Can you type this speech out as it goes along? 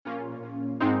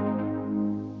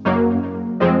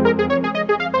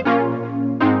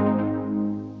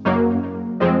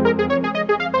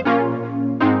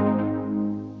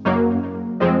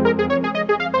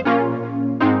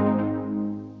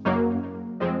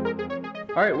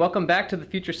All right, welcome back to the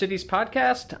Future Cities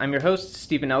podcast. I'm your host,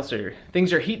 Stephen Elser.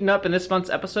 Things are heating up in this month's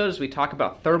episode as we talk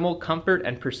about thermal comfort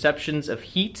and perceptions of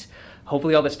heat.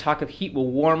 Hopefully all this talk of heat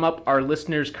will warm up our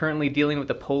listeners currently dealing with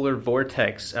the polar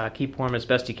vortex. Keep warm as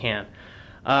best you can.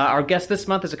 Our guest this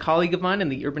month is a colleague of mine in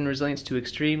the Urban Resilience to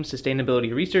Extreme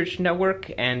Sustainability Research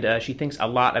Network, and she thinks a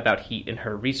lot about heat in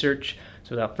her research.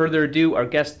 So without further ado, our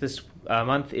guest this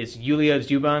month is Yulia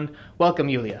Zuban. Welcome,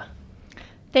 Yulia.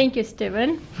 Thank you,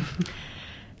 Stephen.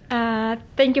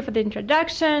 Thank you for the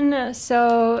introduction.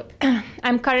 So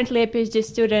I'm currently a PhD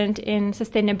student in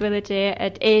sustainability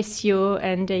at ASU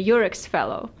and a UREX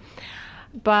fellow.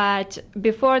 But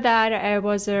before that,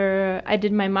 I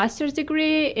did my master's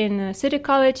degree in City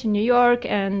College in New York,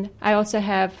 and I also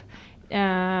have,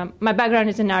 my background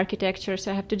is in architecture,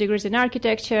 so I have 2 degrees in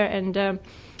architecture, and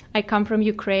I come from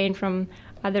Ukraine, from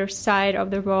other side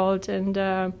of the world,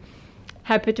 and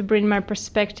happy to bring my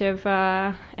perspective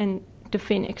and to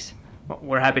Phoenix. Well,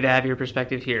 we're happy to have your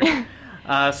perspective here.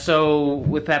 So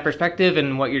with that perspective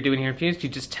and what you're doing here in Phoenix, could you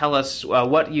just tell us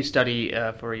what you study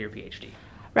for your PhD?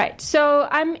 Right. So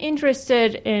I'm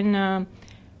interested in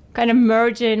kind of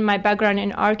merging my background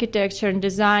in architecture and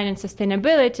design and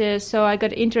sustainability. So I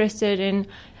got interested in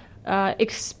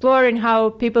exploring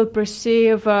how people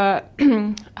perceive, how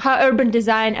urban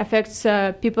design affects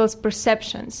people's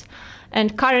perceptions.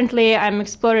 And currently, I'm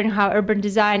exploring how urban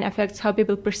design affects how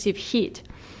people perceive heat,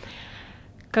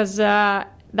 because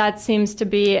that seems to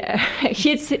be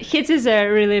heat is a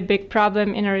really big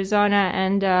problem in Arizona,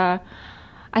 and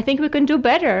I think we can do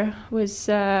better with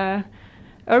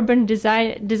urban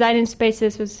designing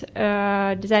spaces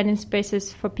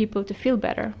for people to feel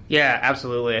better. Yeah,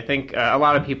 absolutely. I think a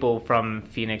lot of people from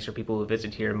Phoenix or people who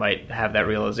visit here might have that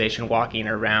realization. Walking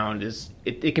around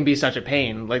it can be such a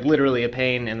pain, like literally a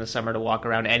pain in the summer to walk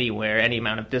around anywhere, any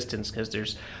amount of distance, because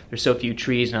there's so few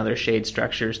trees and other shade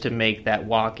structures to make that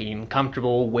walking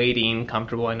comfortable, waiting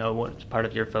comfortable. I know what part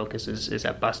of your focus is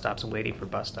at bus stops and waiting for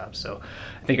bus stops. So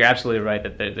I think you're absolutely right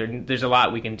that there's a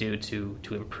lot we can do to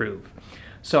improve.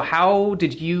 So how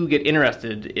did you get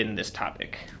interested in this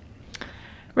topic?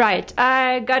 Right.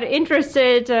 I got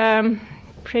interested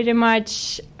pretty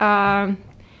much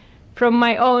from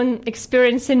my own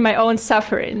experience in my own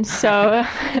suffering. So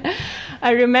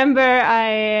I remember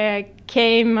I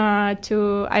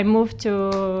moved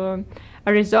to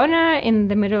Arizona in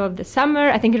the middle of the summer.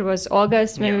 I think it was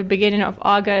August, maybe beginning of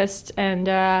August. And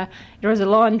it was a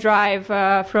long drive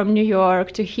from New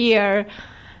York to here.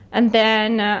 And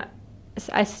then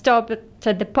I stopped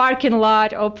at the parking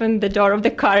lot, opened the door of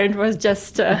the car, and it was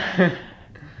just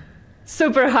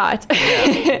super hot.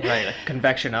 Yeah, right, a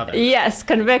convection oven. Yes,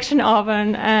 convection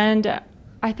oven. And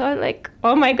I thought, like,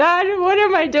 oh my God, what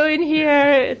am I doing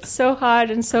here? It's so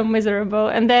hot and so miserable.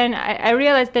 And then I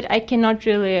realized that I cannot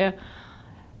really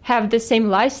have the same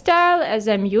lifestyle as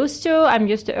I'm used to. I'm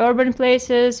used to urban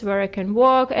places where I can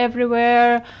walk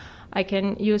everywhere. I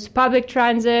can use public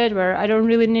transit where I don't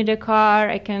really need a car.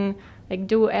 I can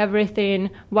do everything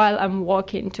while I'm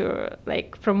walking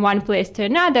from one place to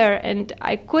another. And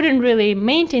I couldn't really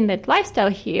maintain that lifestyle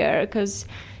here because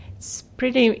it's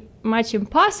pretty much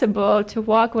impossible to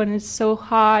walk when it's so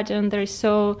hot and there's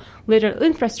so little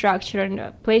infrastructure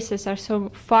and places are so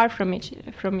far from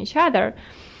each other.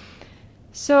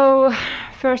 So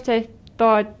first I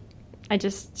thought,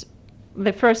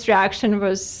 the first reaction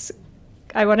was,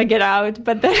 I want to get out,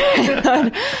 but then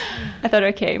I thought,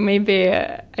 okay, maybe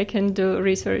I can do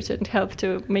research and help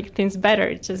to make things better.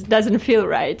 It just doesn't feel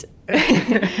right.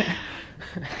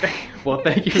 Well,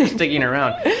 thank you for sticking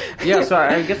around. Yeah, so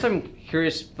I guess I'm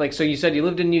curious, so you said you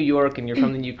lived in New York and you're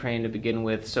from the Ukraine to begin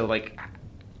with, so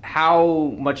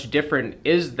how much different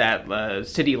is that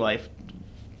city life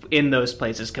in those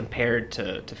places compared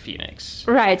to Phoenix?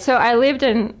 Right, so I lived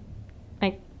in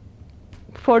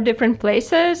 4 different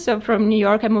places. So from New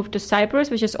York, I moved to Cyprus,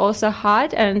 which is also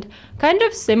hot and kind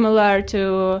of similar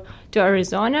to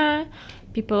Arizona.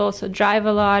 People also drive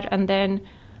a lot. And then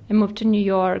I moved to New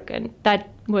York, and that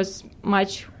was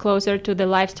much closer to the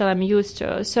lifestyle I'm used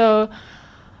to. So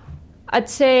I'd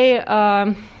say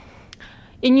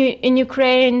in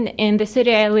Ukraine, in the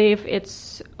city I live,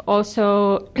 it's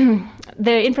also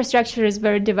the infrastructure is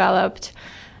very developed.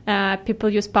 People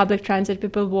use public transit,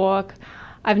 people walk.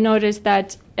 I've noticed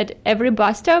that at every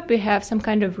bus stop we have some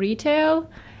kind of retail,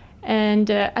 and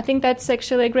I think that's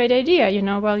actually a great idea.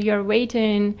 While you're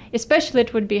waiting, especially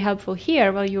it would be helpful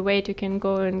here. While you wait, you can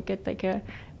go and get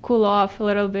cool off a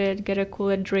little bit, get a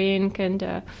cooler drink,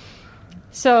 and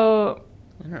so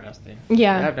Interesting.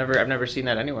 Yeah. I've never seen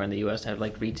that anywhere in the U.S. Have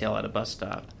like retail at a bus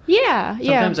stop. Yeah,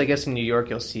 Sometimes I guess in New York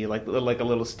you'll see like a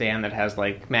little stand that has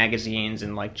like magazines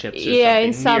and like chips. Or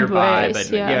in something nearby,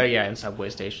 subways. but in subway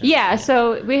stations. Yeah,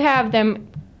 so we have them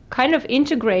kind of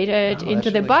integrated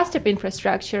into the bus stop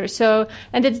infrastructure. So,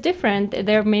 and it's different.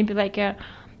 There may be like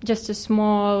just a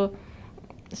small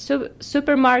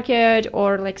supermarket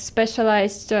or like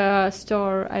specialized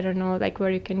store. I don't know, like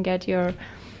where you can get your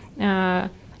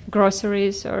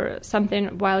groceries or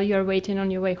something while you're waiting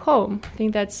on your way home. I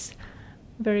think that's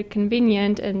very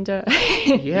convenient and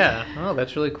yeah. Oh,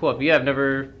 that's really cool. Yeah, I've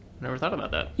never thought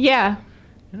about that. Yeah.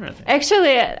 Interesting.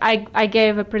 Actually, I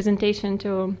gave a presentation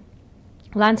to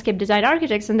landscape design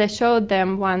architects, and I showed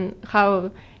them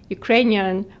how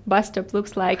Ukrainian bus stop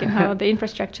looks like and how the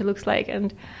infrastructure looks like,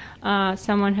 and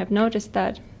someone have noticed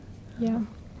that. Yeah.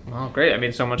 Well, great. I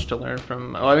mean, so much to learn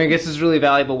from. Well, I mean, I guess it's really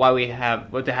valuable to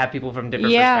have people from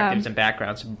different perspectives and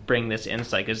backgrounds bring this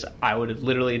insight, because I would have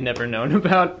literally never known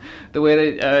about the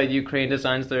way that Ukraine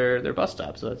designs their bus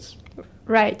stops. So that's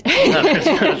right.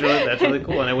 That's really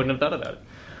cool, and I wouldn't have thought about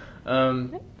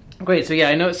it. Great. So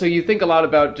I know. So you think a lot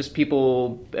about just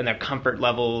people and their comfort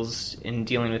levels in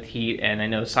dealing with heat, and I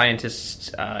know scientists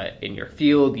in your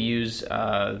field use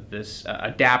this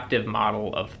adaptive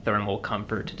model of thermal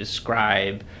comfort to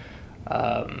describe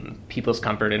people's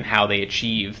comfort and how they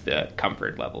achieve the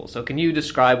comfort level. So can you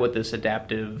describe what this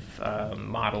adaptive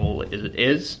model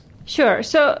is? Sure.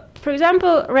 So, for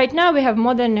example, right now we have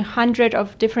more than 100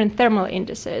 of different thermal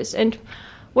indices, and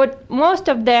what most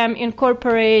of them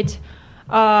incorporate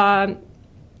a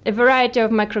variety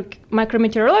of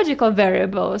micrometeorological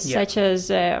variables, such as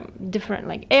different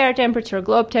like air temperature,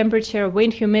 globe temperature,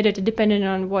 wind humidity, depending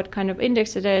on what kind of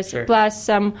index it is, plus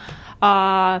some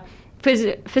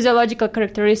physiological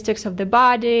characteristics of the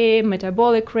body,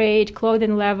 metabolic rate,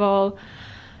 clothing level,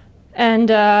 and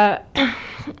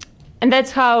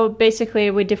that's how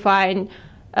basically we define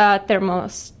thermal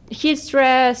heat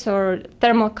stress or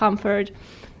thermal comfort.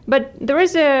 But there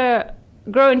is a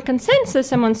growing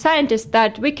consensus among scientists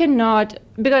that we cannot,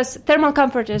 because thermal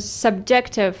comfort is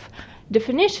subjective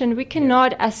definition, we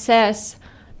cannot assess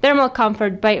thermal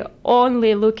comfort by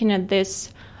only looking at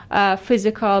this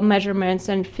physical measurements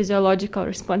and physiological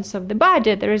response of the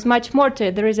body. There is much more to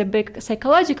it. There is a big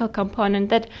psychological component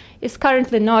that is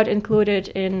currently not included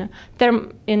in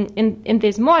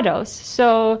these models.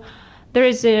 So there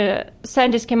is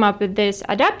scientists came up with this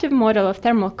adaptive model of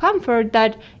thermal comfort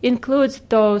that includes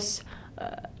those.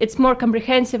 It's more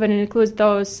comprehensive and it includes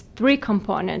those three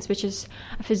components, which is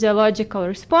a physiological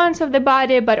response of the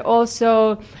body, but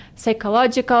also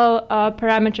psychological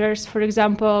parameters. For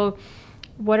example,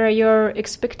 what are your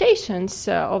expectations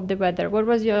of the weather? What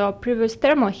was your previous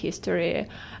thermal history?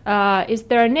 Is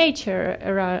there a nature?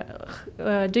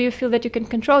 Do you feel that you can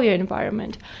control your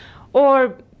environment?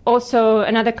 Or also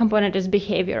another component is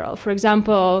behavioral. For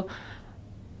example,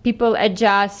 people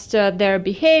adjust their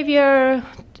behavior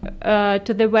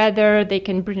to the weather. They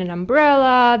can bring an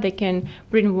umbrella, they can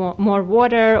bring more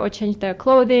water or change their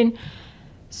clothing.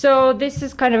 So this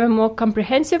is kind of a more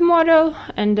comprehensive model,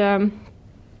 and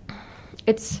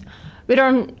we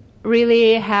don't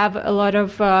really have a lot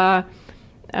of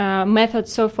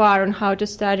methods so far on how to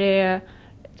study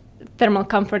thermal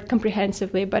comfort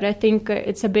comprehensively, but I think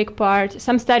it's a big part.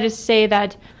 Some studies say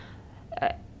that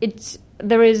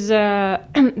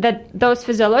that those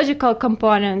physiological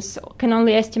components can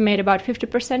only estimate about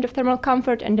 50% of thermal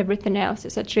comfort, and everything else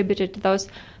is attributed to those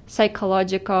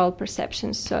psychological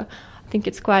perceptions. So I think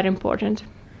it's quite important.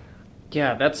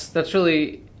 Yeah, that's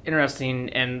really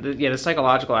interesting, and the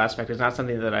psychological aspect is not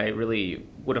something that I really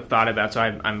would have thought about. So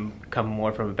I'm come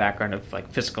more from a background of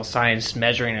like physical science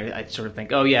measuring. I sort of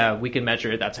think, oh yeah, we can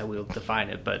measure it. That's how we'll define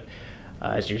it, but.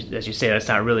 As you say, that's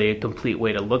not really a complete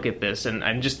way to look at this. And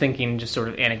I'm just thinking just sort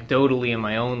of anecdotally in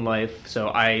my own life. So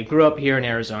I grew up here in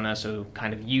Arizona, so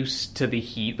kind of used to the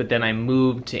heat. But then I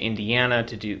moved to Indiana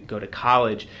to go to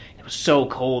college. It was so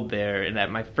cold there, and that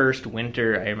my first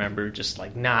winter, I remember just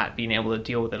like not being able to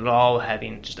deal with it at all,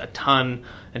 having just a ton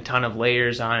of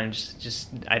layers on, and just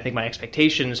I think my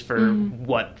expectations for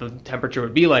what the temperature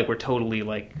would be like were totally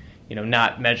like,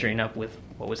 not measuring up with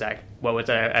what I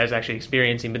was actually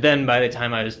experiencing. But then by the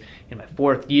time I was in my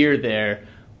fourth year there,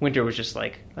 winter was just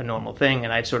like a normal thing,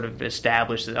 and I'd sort of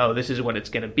established that, oh, this is what it's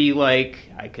going to be like.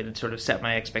 I could sort of set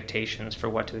my expectations for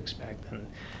what to expect. And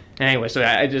anyway, so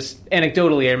I just,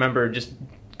 anecdotally, I remember just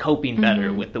coping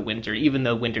better with the winter, even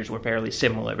though winters were fairly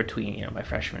similar between, my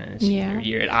freshman and senior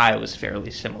year. And I was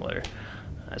fairly similar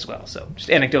as well. So just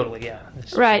anecdotally, yeah.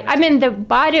 Right. I mean, the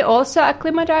body also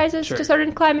acclimatizes to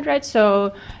certain climate, right?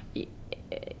 So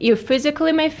you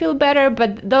physically may feel better,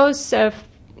 but those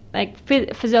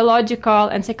physiological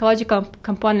and psychological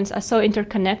components are so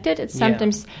interconnected. It's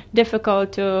sometimes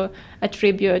difficult to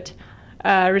attribute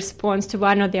response to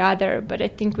one or the other, but I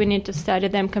think we need to study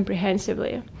them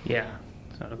comprehensively. Yeah,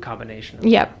 so a combination of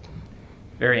Yep.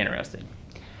 Very interesting.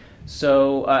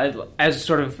 So, as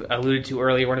sort of alluded to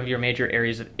earlier, one of your major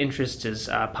areas of interest is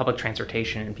public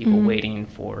transportation and people waiting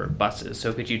for buses.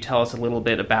 So could you tell us a little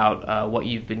bit about what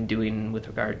you've been doing with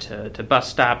regard to bus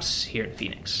stops here in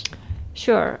Phoenix?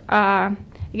 Sure. I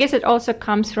guess it also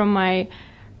comes from my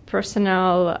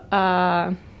personal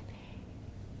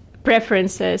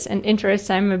preferences and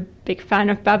interests. I'm a big fan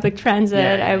of public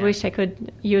transit. I wish I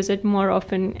could use it more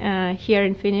often here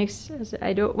in Phoenix, as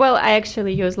I do. Well, I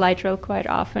actually use light rail quite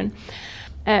often.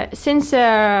 Since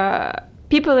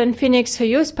people in Phoenix who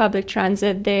use public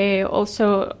transit, they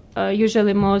also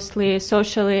usually mostly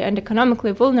socially and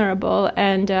economically vulnerable,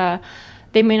 and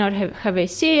they may not have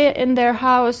AC in their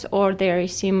house, or their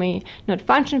AC may not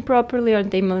function properly, or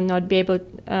they may not be able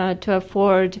to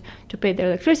afford to pay their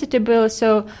electricity bill.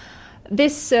 So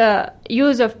this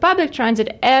use of public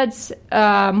transit adds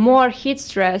more heat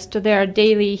stress to their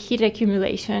daily heat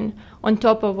accumulation on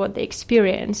top of what they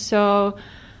experience. So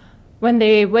when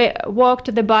they walk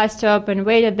to the bus stop and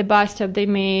wait at the bus stop,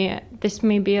 this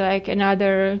may be like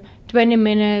another 20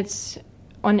 minutes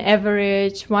on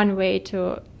average one way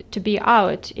to be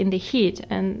out in the heat.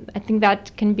 And I think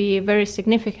that can be very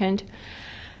significant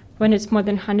when it's more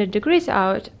than 100 degrees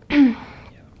out.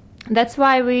 That's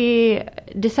why we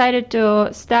decided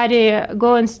to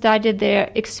go and study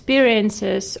the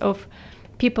experiences of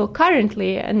people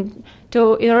currently, and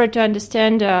in order to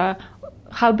understand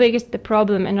how big is the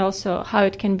problem and also how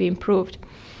it can be improved.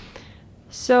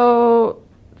 So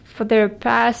for the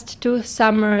past 2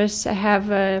 summers, I have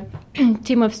a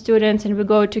team of students, and we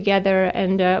go together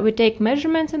and we take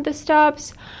measurements in the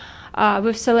stops.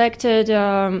 We've selected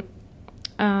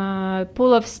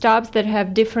pool of stops that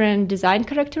have different design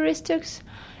characteristics,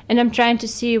 and I'm trying to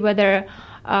see whether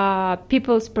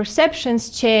people's perceptions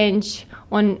change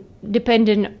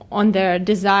depending on the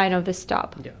design of the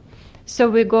stop. Yeah. So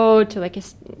we go to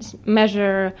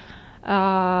measure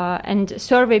and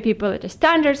survey people at a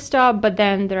standard stop, but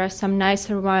then there are some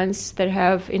nicer ones that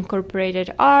have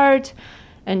incorporated art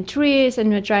and trees,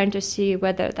 and we're trying to see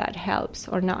whether that helps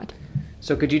or not.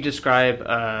 So could you describe,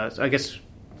 I guess,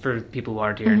 for people who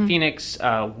aren't here in Phoenix,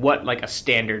 what a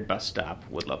standard bus stop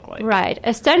would look like? Right.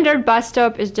 A standard bus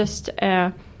stop is just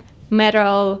a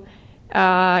metal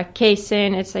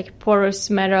casing. It's like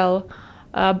porous metal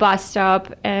bus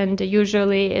stop, and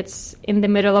usually it's in the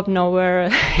middle of nowhere.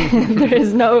 There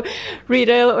is no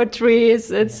retail or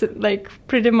trees. It's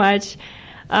pretty much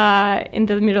in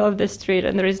the middle of the street,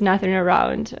 and there is nothing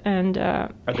around. And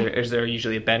is there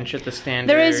usually a bench at the stand?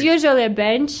 There is usually a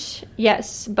bench,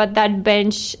 yes, but that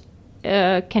bench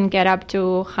can get up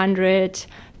to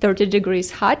 130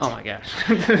 degrees hot. Oh my gosh!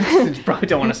 You probably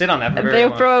don't want to sit on that for very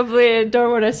long. They probably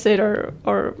don't want to sit,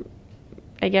 or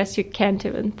I guess you can't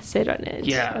even sit on it.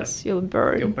 Yeah, because you'll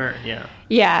burn. You'll burn, yeah.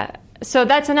 Yeah. So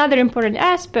that's another important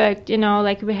aspect.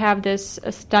 We have this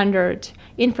standard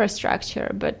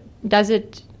infrastructure, but does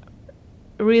it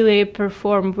really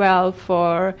perform well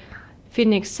for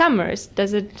Phoenix summers?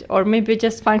 Does it, or maybe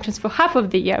just functions for half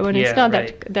of the year when it's not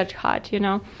that hot,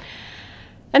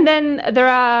 And then there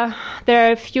are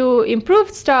a few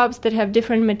improved stops that have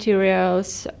different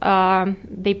materials.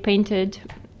 They painted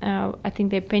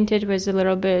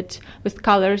with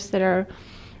colors that are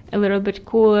a little bit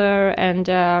cooler, and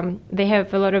they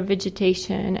have a lot of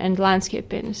vegetation and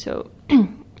landscaping. So,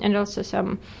 and also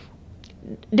some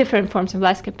different forms of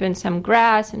landscaping, some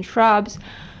grass and shrubs.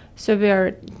 So we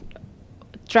are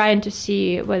trying to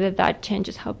see whether that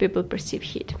changes how people perceive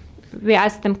heat. We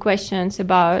ask them questions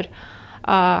about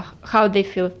how they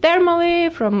feel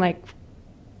thermally, from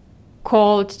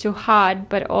cold to hot,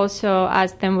 but also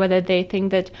ask them whether they think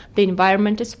that the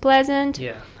environment is pleasant,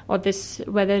 or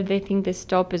whether they think this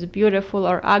stop is beautiful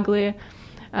or ugly,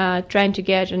 trying to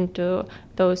get into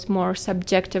those more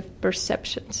subjective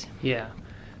perceptions. Yeah.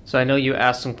 So I know you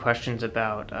asked some questions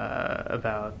about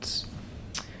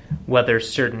whether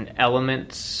certain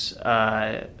elements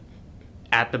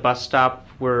at the bus stop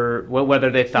whether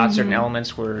they thought certain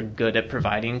elements were good at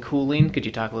providing cooling. Could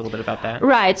you talk a little bit about that?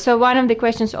 Right. So one of the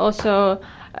questions also,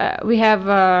 we have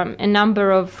a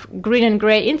number of green and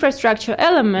gray infrastructure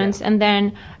elements, and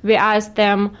then we ask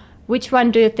them, which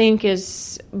one do you think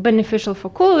is beneficial for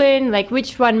cooling?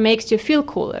 Which one makes you feel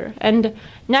cooler? And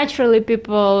naturally,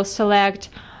 people select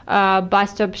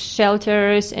bus stop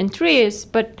shelters and trees,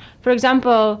 but for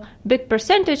example, big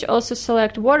percentage also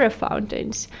select water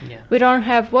fountains. Yeah. We don't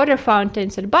have water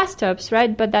fountains at bus stops,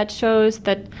 right? But that shows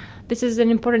that this is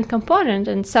an important component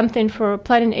and something for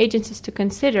planning agencies to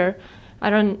consider.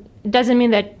 It doesn't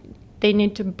mean that they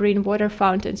need to bring water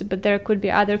fountains, but there could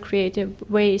be other creative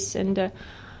ways and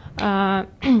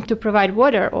to provide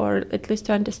water, or at least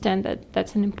to understand that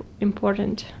that's an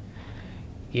important.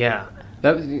 Yeah,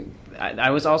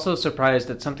 I was also surprised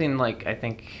that something like, I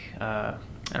think, I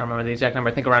don't remember the exact number,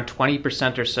 I think around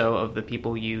 20% or so of the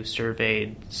people you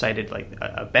surveyed cited like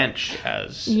a bench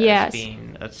as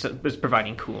being, as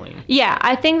providing cooling. Yeah,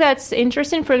 I think that's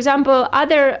interesting. For example,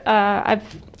 I've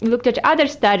looked at other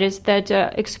studies that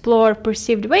explore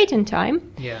perceived waiting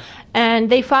time. Yeah. And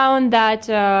they found that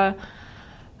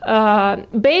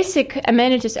basic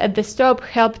amenities at the stop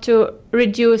help to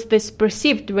reduce this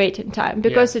perceived waiting time,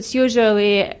 because it's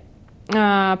usually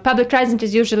public transit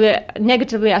is usually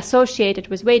negatively associated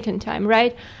with waiting time,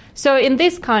 right? So in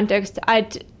this context,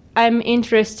 I'm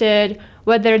interested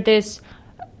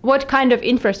what kind of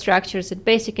infrastructure, is it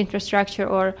basic infrastructure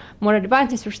or more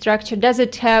advanced infrastructure, does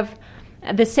it have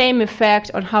the same effect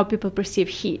on how people perceive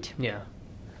heat? Yeah.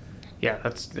 Yeah, I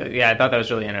thought that was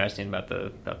really interesting about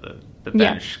the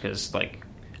bench, because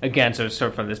again, so sort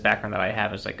of from this background that I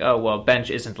have, it's like, oh well,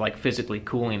 bench isn't like physically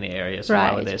cooling the area, so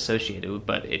why would they associate it?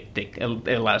 But it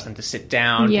allows them to sit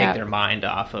down, take their mind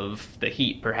off of the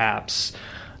heat, perhaps.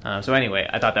 So anyway,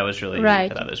 I thought that was really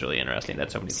interesting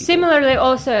that so many people. Similarly,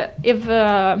 also, if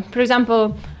for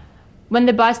example, when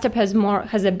the bus stop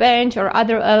has a bench or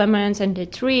other elements and a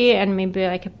tree and maybe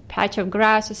like a patch of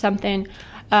grass or something,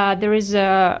 there is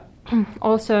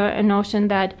also a notion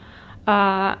that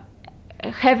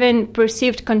having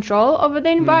perceived control over the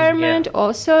environment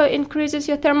also increases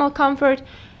your thermal comfort.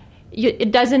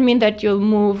 It doesn't mean that you'll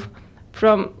move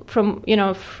from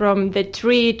the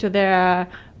tree to the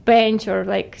bench, or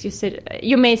like you said,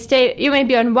 you may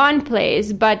be on one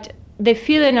place, but the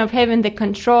feeling of having the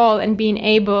control and being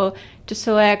able to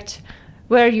select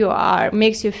where you are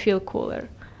makes you feel cooler.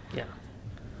 Yeah,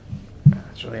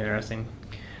 that's really interesting.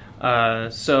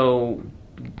 So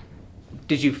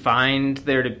did you find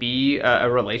there to be a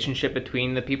relationship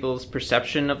between the people's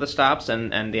perception of the stops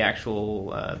and the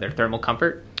actual their thermal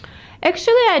comfort?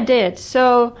 Actually, I did.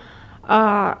 So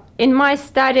in my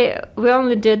study, we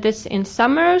only did this in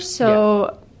summer,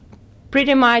 so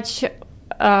pretty much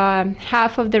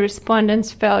half of the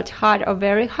respondents felt hot or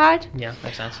very hot. Yeah,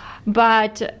 makes sense.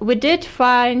 But we did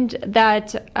find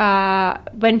that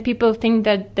when people think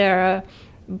that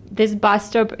this bus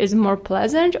stop is more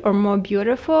pleasant or more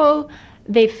beautiful,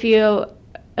 they feel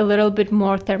a little bit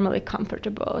more thermally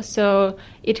comfortable. So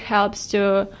it helps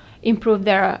to improve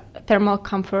their thermal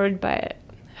comfort by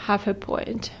half a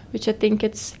point, which I think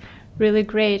it's really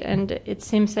great. And it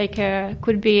seems like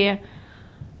could be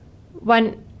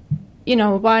one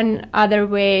other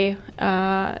way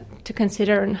to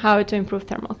consider on how to improve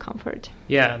thermal comfort.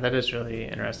 Yeah, that is really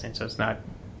interesting. So it's not,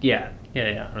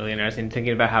 really interesting,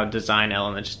 thinking about how design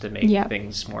elements to make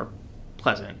things more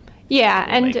pleasant. Yeah,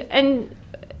 and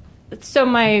so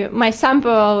my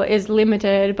sample is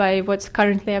limited by what's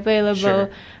currently available,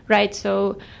 right?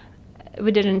 So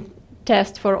we didn't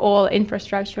test for all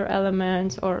infrastructure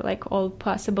elements or like all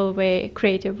possible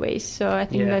creative ways. So I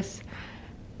think this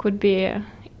could be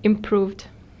improved.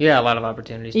 Yeah, a lot of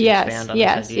opportunities to expand on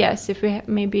this idea. Yes. If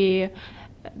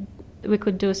we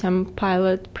could do some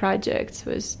pilot projects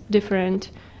with different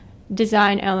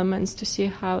design elements to see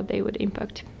how they would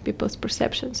impact people's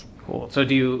perceptions. Cool. So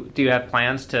do you have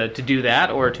plans to do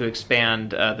that, or to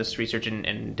expand this research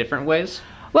in different ways?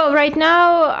 Well, right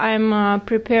now I'm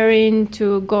preparing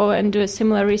to go and do a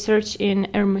similar research in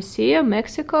Hermosillo,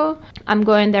 Mexico. I'm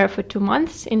going there for 2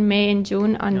 months in May and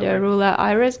June under Rula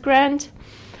IRES grant.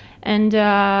 And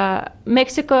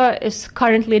Mexico is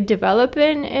currently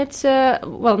developing its,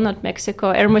 not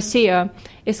Mexico, Hermosillo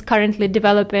is currently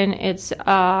developing its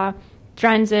public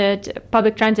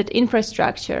transit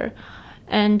infrastructure.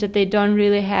 And they don't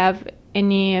really have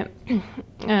any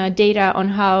data on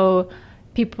how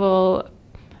people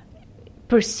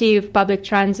perceive public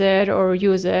transit or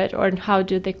use it, or how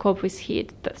do they cope with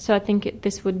heat. So I think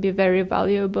this would be very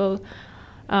valuable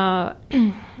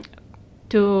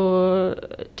to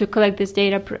collect this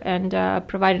data and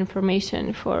provide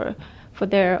information for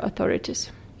their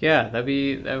authorities. Yeah, that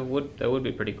would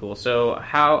be pretty cool. So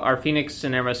how are Phoenix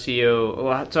and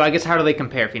Hermosillo? So I guess how do they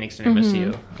compare, Phoenix and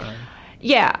Hermosillo?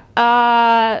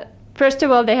 First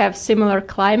of all, they have similar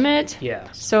climate.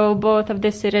 Yeah. So both of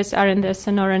the cities are in the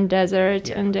Sonoran Desert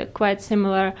and quite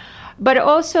similar. But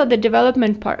also the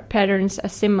development patterns are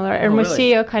similar.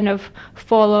 Hermosillo really? kind of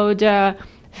followed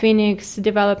Phoenix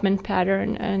development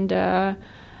pattern, and the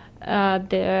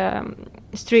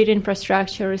street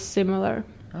infrastructure is similar.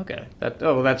 Okay.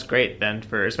 That's great then,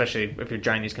 for especially if you're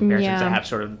drawing these comparisons that Yeah. have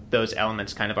sort of those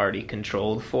elements kind of already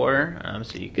controlled for,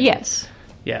 so you can Yes.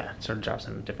 sort of draw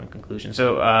some different conclusions.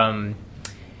 So,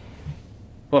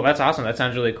 well, that's awesome. That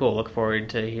sounds really cool. Look forward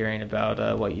to hearing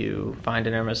about what you find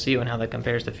in Hermosillo and how that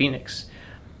compares to Phoenix.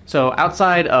 So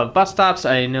outside of bus stops,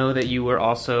 I know that you were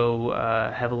also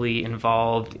heavily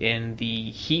involved in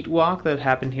the heat walk that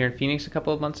happened here in Phoenix a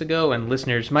couple of months ago, and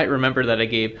listeners might remember that I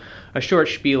gave a short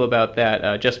spiel about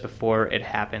that just before it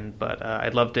happened, but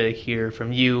I'd love to hear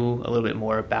from you a little bit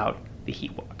more about the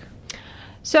heat walk.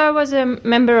 So I was a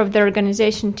member of the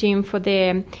organization team for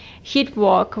the Heat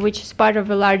Walk, which is part of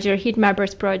a larger Heat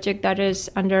Mappers project that is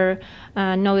under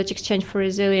Knowledge Exchange for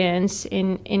Resilience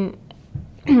in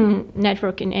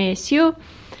network in ASU.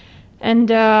 And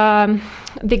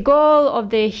the goal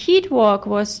of the Heat Walk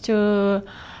was to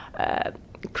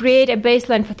create a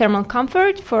baseline for thermal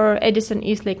comfort for Edison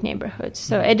Eastlake neighborhoods.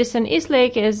 So Edison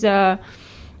Eastlake is the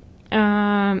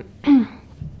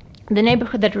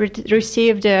neighborhood that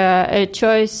received a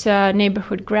choice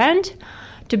neighborhood grant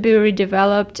to be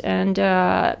redeveloped, and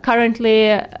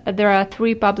currently there are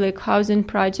 3 public housing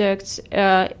projects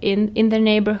in the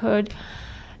neighborhood,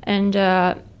 and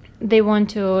they want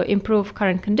to improve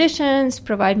current conditions,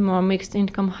 provide more mixed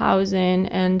income housing,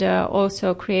 and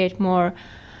also create more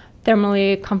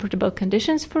thermally comfortable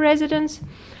conditions for residents.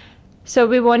 So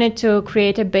we wanted to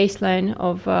create a baseline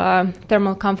of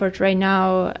thermal comfort right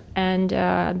now, and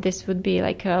this would be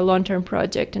like a long-term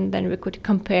project, and then we could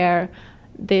compare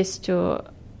this to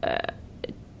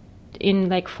in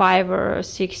like 5 or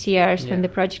 6 years when the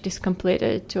project is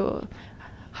completed to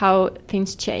how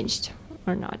things changed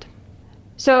or not.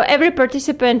 So every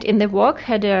participant in the walk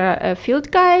had a field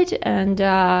guide, and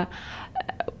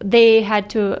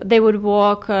they would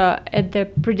walk at the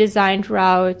pre-designed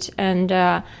route, and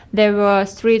there were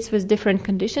streets with different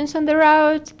conditions on the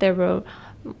route. There were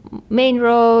main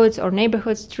roads or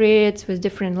neighborhood streets with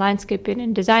different landscaping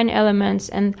and design elements,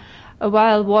 and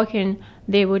while walking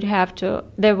there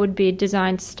would be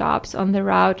designed stops on the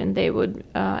route, and they would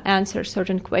answer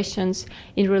certain questions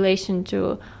in relation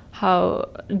to how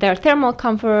their thermal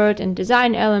comfort and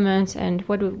design elements and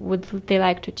what would they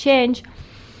like to change.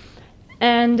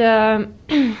 And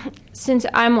since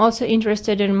I'm also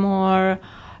interested in more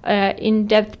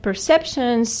in-depth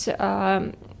perceptions,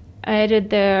 I added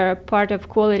the part of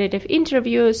qualitative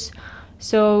interviews.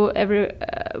 So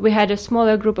we had a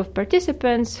smaller group of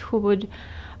participants who would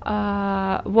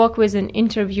walk with an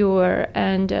interviewer,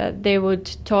 and they would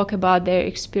talk about their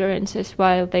experiences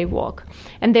while they walk.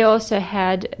 And they also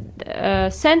had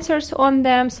sensors on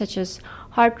them, such as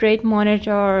heart rate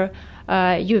monitor,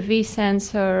 UV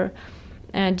sensor,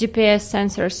 GPS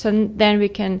sensors. So then we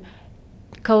can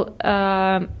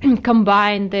combine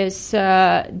this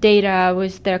data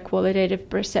with their qualitative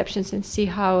perceptions and see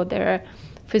how their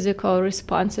physical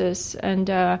responses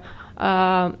and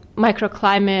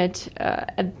microclimate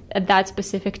at that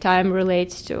specific time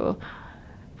relates to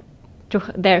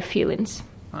their feelings.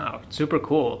 Wow, super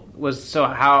cool.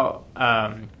 How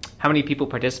many people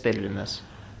participated in this?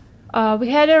 We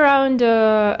had around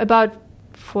about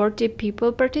 40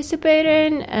 people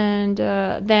participating, and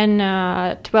then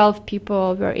 12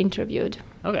 people were interviewed.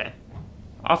 Okay.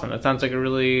 Awesome. That sounds like a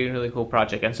really, really cool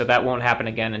project. And so that won't happen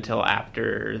again until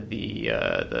after the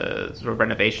sort of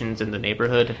renovations in the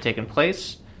neighborhood have taken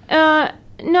place? No,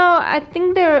 I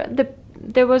think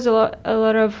there was a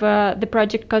lot of the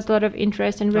project caused a lot of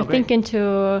interest, and we're thinking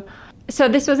to. So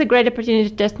this was a great opportunity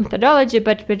to test methodology,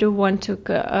 but we do want to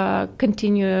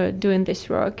continue doing this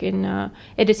work in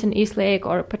Edison Eastlake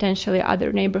or potentially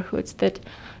other neighborhoods that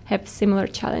have similar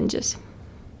challenges.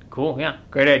 Cool. Yeah.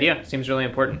 Great idea. Seems really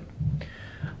important.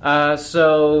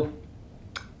 Something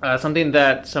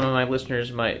that some of my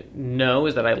listeners might know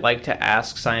is that I like to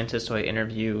ask scientists who I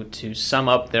interview to sum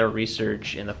up their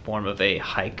research in the form of a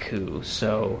haiku.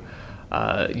 So,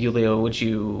 Yulia, would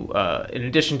you, in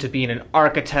addition to being an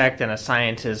architect and a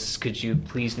scientist, could you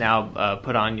please now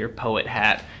put on your poet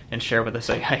hat and share with us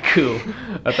a haiku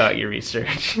about your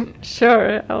research?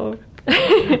 Sure, I'll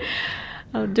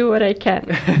do what I can.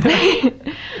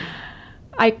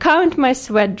 I count my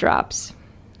sweat drops,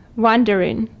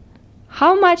 wondering,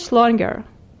 how much longer?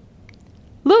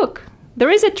 Look, there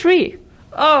is a tree.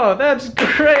 Oh, that's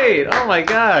great. Oh my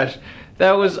gosh.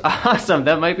 That was awesome.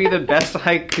 That might be the best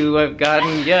haiku I've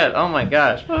gotten yet. Oh my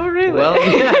gosh. Oh, really? Well,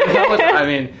 yeah, that was, I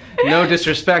mean, no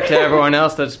disrespect to everyone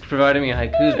else that's providing me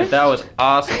haikus, but that was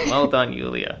awesome. Well done,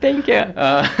 Yulia. Thank you.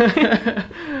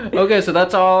 Okay, so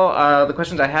that's all the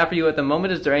questions I have for you at the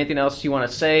moment. Is there anything else you want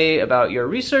to say about your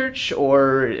research,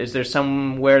 or is there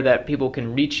somewhere that people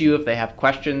can reach you if they have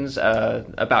questions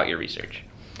about your research?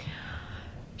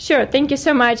 Sure. Thank you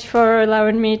so much for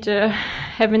allowing me to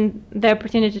having the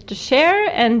opportunity to share,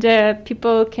 and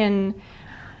people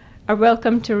are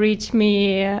welcome to reach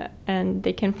me, and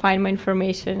they can find my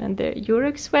information on the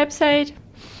UREX website.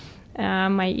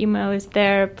 My email is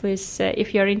there. Please,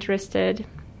 if you're interested,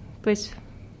 please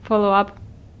follow up.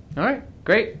 All right,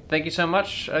 great. Thank you so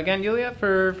much again, Yulia,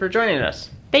 for joining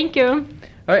us. Thank you. All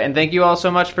right, and thank you all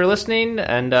so much for listening,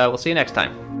 and we'll see you next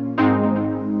time.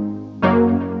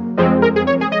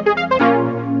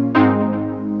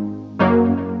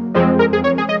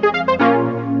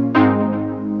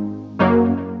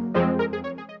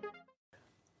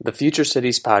 The Future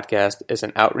Cities podcast is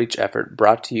an outreach effort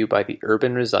brought to you by the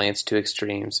Urban Resilience to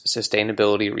Extremes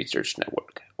Sustainability Research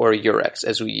Network, or UREX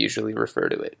as we usually refer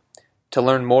to it. To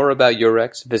learn more about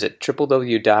UREX, visit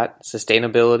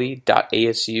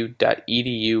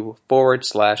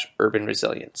www.sustainability.asu.edu/urban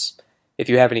resilience. If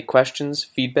you have any questions,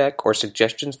 feedback, or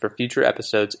suggestions for future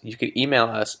episodes, you can email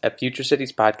us at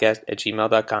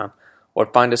futurecitiespodcast@gmail.com or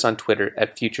find us on Twitter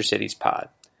at FutureCitiesPod.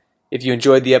 If you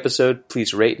enjoyed the episode,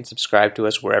 please rate and subscribe to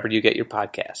us wherever you get your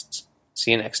podcasts.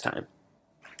 See you next time.